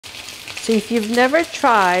So if you've never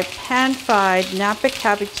tried pan-fried Napa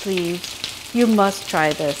cabbage leaves, you must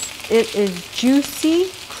try this. It is juicy,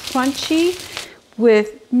 crunchy,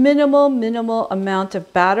 with minimal amount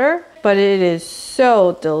of batter, but it is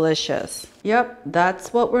so delicious. Yep,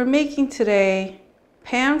 that's what we're making today.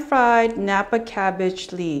 Pan-fried Napa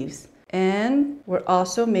cabbage leaves. And we're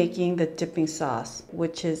also making the dipping sauce,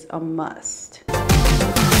 which is a must.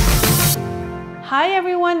 Hi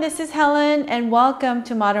everyone, this is Helen and welcome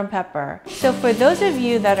to Modern Pepper. So for those of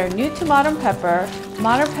you that are new to Modern Pepper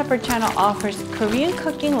channel offers Korean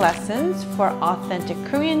cooking lessons for authentic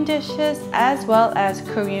Korean dishes as well as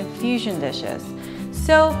Korean fusion dishes.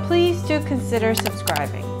 So please do consider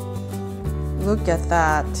subscribing. Look at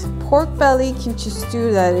that. Pork belly kimchi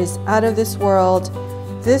stew that is out of this world.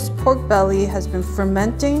 This pork belly has been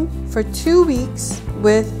fermenting for 2 weeks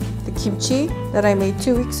with the kimchi that I made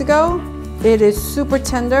 2 weeks ago. It is super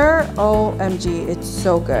tender. OMG, it's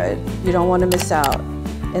so good. You don't want to miss out.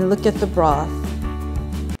 And look at the broth.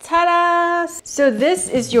 Ta-da! So this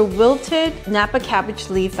is your wilted Napa cabbage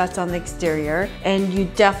leaf that's on the exterior, and you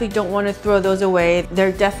definitely don't want to throw those away.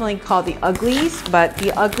 They're definitely called the uglies, but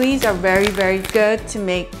the uglies are very good to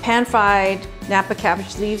make pan-fried Napa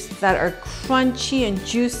cabbage leaves that are crunchy and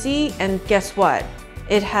juicy. And guess what?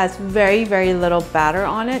 It has very little batter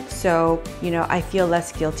on it, so I feel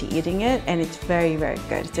less guilty eating it, and it's very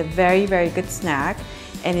good. It's a very good snack,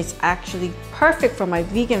 and it's actually perfect for my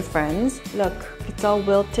vegan friends. Look, it's all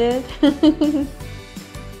wilted.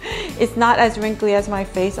 It's not as wrinkly as my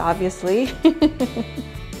face, obviously.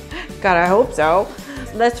 God, I hope so.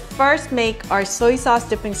 Let's first make our soy sauce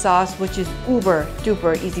dipping sauce, which is uber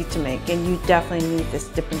duper easy to make, and you definitely need this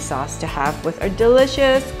dipping sauce to have with our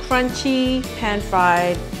delicious, crunchy,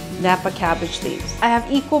 pan-fried Napa cabbage leaves. I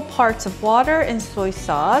have equal parts of water and soy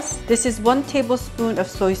sauce. This is 1 tablespoon of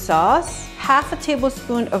soy sauce, half a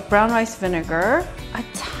tablespoon of brown rice vinegar, a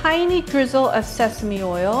tiny drizzle of sesame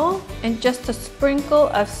oil, and just a sprinkle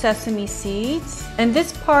of sesame seeds. And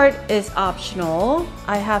this part is optional.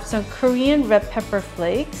 I have some Korean red pepper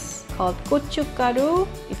flakes called gochugaru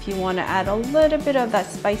if you want to add a little bit of that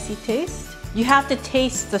spicy taste. You have to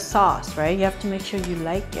taste the sauce, right? You have to make sure you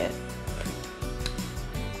like it.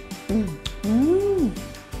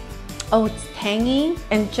 Oh, it's tangy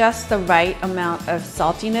and just the right amount of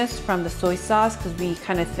saltiness from the soy sauce because we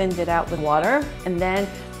kind of thinned it out with water. And then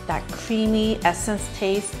that creamy essence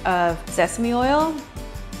taste of sesame oil.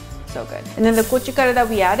 So good. And then the gochugaru that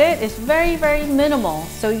we added is very minimal.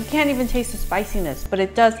 So you can't even taste the spiciness, but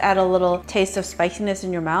it does add a little taste of spiciness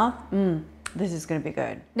in your mouth. This is gonna be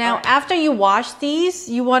good. Now, after you wash these,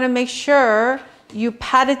 you wanna make sure you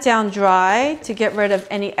pat it down dry to get rid of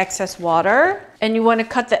any excess water, and you want to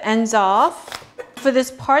cut the ends off. For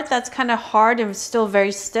this part that's kind of hard and still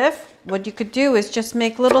very stiff, what you could do is just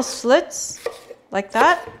make little slits like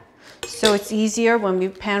that, so it's easier when we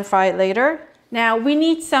pan fry it later. Now we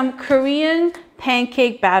need some Korean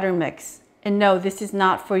pancake batter mix. And no, this is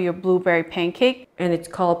not for your blueberry pancake, and it's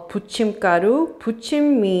called buchimgaru.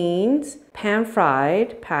 Buchim means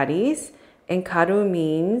pan-fried patties, and garu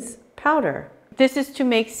means powder. This is to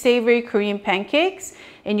make savory Korean pancakes,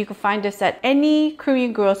 and you can find us at any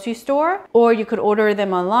Korean grocery store, or you could order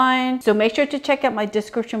them online. So make sure to check out my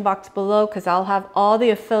description box below because I'll have all the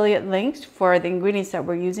affiliate links for the ingredients that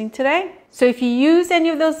we're using today. So if you use any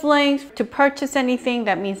of those links to purchase anything,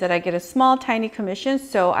 that means that I get a small, tiny commission.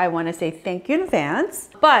 So I want to say thank you in advance.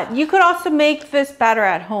 But you could also make this batter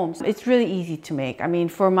at home. It's really easy to make. I mean,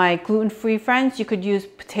 for my gluten-free friends, you could use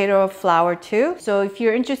potato flour too. So if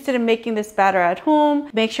you're interested in making this batter at home,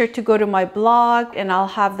 make sure to go to my blog, and I'll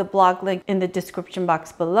have the blog link in the description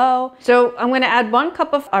box below. So I'm going to add 1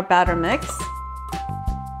 cup of our batter mix.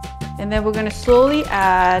 And then we're going to slowly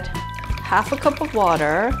add half a cup of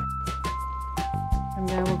water. And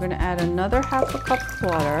then we're going to add another half a cup of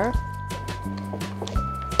water.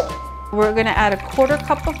 We're going to add a 1/4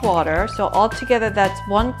 cup of water. So altogether that's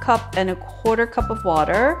 1 cup and a 1/4 cup of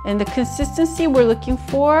water. And the consistency we're looking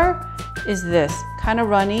for is this, kind of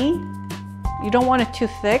runny. You don't want it too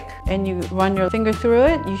thick, and you run your finger through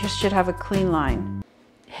it, you should have a clean line.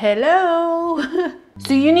 Hello!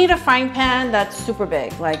 So you need a frying pan that's super big,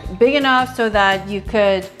 like big enough so that you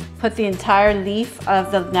could put the entire leaf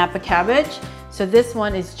of the Napa cabbage. So this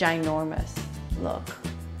one is ginormous. Look.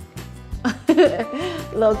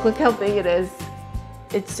 Look how big it is.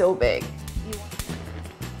 It's so big.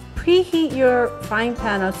 Preheat your frying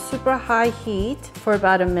pan on super high heat for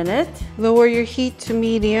about a minute. Lower your heat to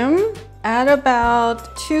medium. Add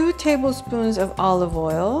about 2 tablespoons of olive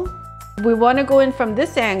oil. We want to go in from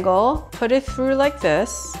this angle, put it through like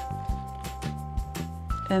this,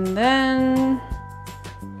 and then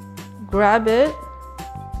grab it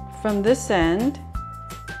from this end.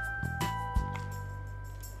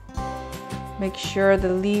 Make sure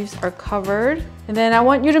the leaves are covered. And then I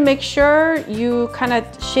want you to make sure you kind of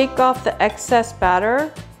shake off the excess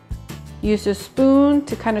batter. Use a spoon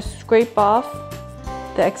to kind of scrape off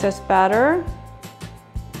the excess batter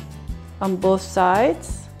on both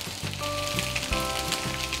sides.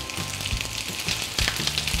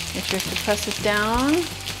 Make sure to press it down.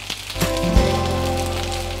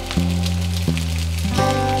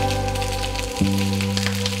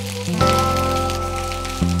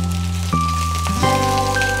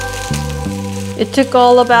 It took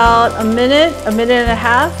all about a minute and a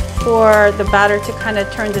half for the batter to kind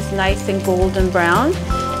of turn this nice and golden brown.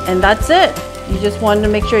 And that's it. You just wanted to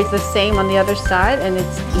make sure it's the same on the other side, and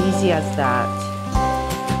it's easy as that.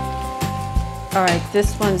 All right,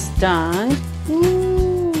 this one's done.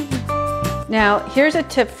 Ooh. Now, here's a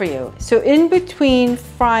tip for you. So in between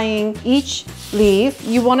frying each leaf,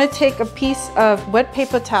 you want to take a piece of wet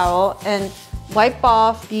paper towel and wipe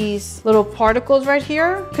off these little particles right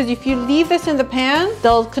here, because if you leave this in the pan,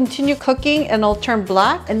 they'll continue cooking and they'll turn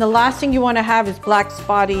black. And the last thing you want to have is black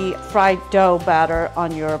spotty fried dough batter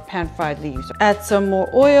on your pan fried leaves. Add some more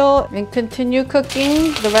oil and continue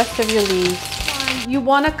cooking the rest of your leaves. You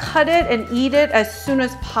want to cut it and eat it as soon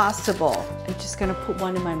as possible. I'm just gonna put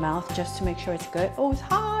one in my mouth just to make sure it's good. Oh, it's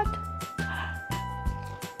hot.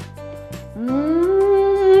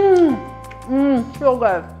 So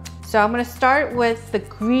good. So I'm gonna start with the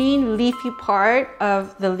green leafy part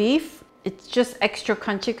of the leaf. It's just extra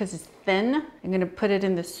crunchy because it's thin. I'm gonna put it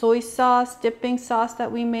in the soy sauce, dipping sauce that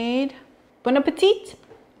we made. Bon appetit!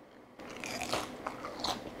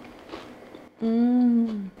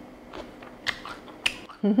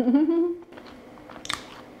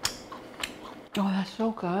 Oh, that's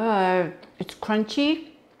so good. It's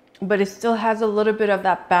crunchy, but it still has a little bit of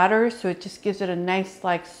that batter, so it just gives it a nice,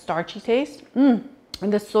 like, starchy taste.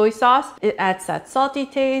 And the soy sauce, it adds that salty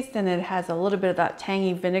taste, and it has a little bit of that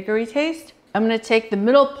tangy vinegary taste. I'm gonna take the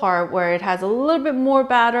middle part where it has a little bit more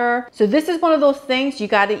batter. So this is one of those things you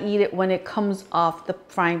gotta eat it when it comes off the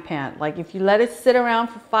frying pan. Like if you let it sit around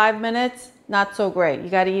for 5 minutes, not so great. You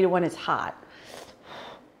gotta eat it when it's hot.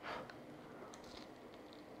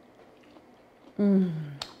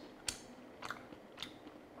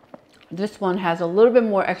 This one has a little bit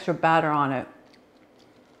more extra batter on it.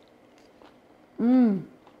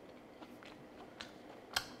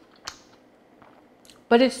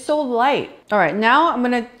 But it's so light. All right, now I'm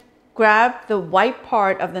gonna grab the white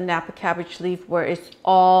part of the Napa cabbage leaf where it's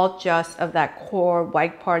all just of that core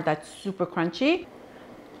white part that's super crunchy.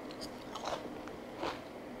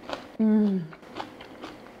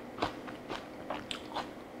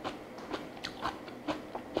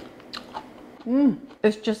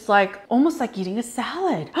 It's just like, almost like eating a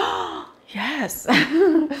salad. Yes.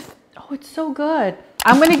 Oh, it's so good.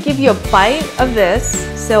 I'm gonna give you a bite of this.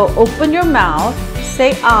 So open your mouth,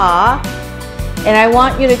 say ah, and I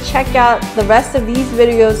want you to check out the rest of these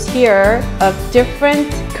videos here of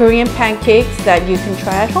different Korean pancakes that you can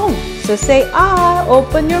try at home. So say ah,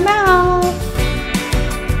 open your mouth.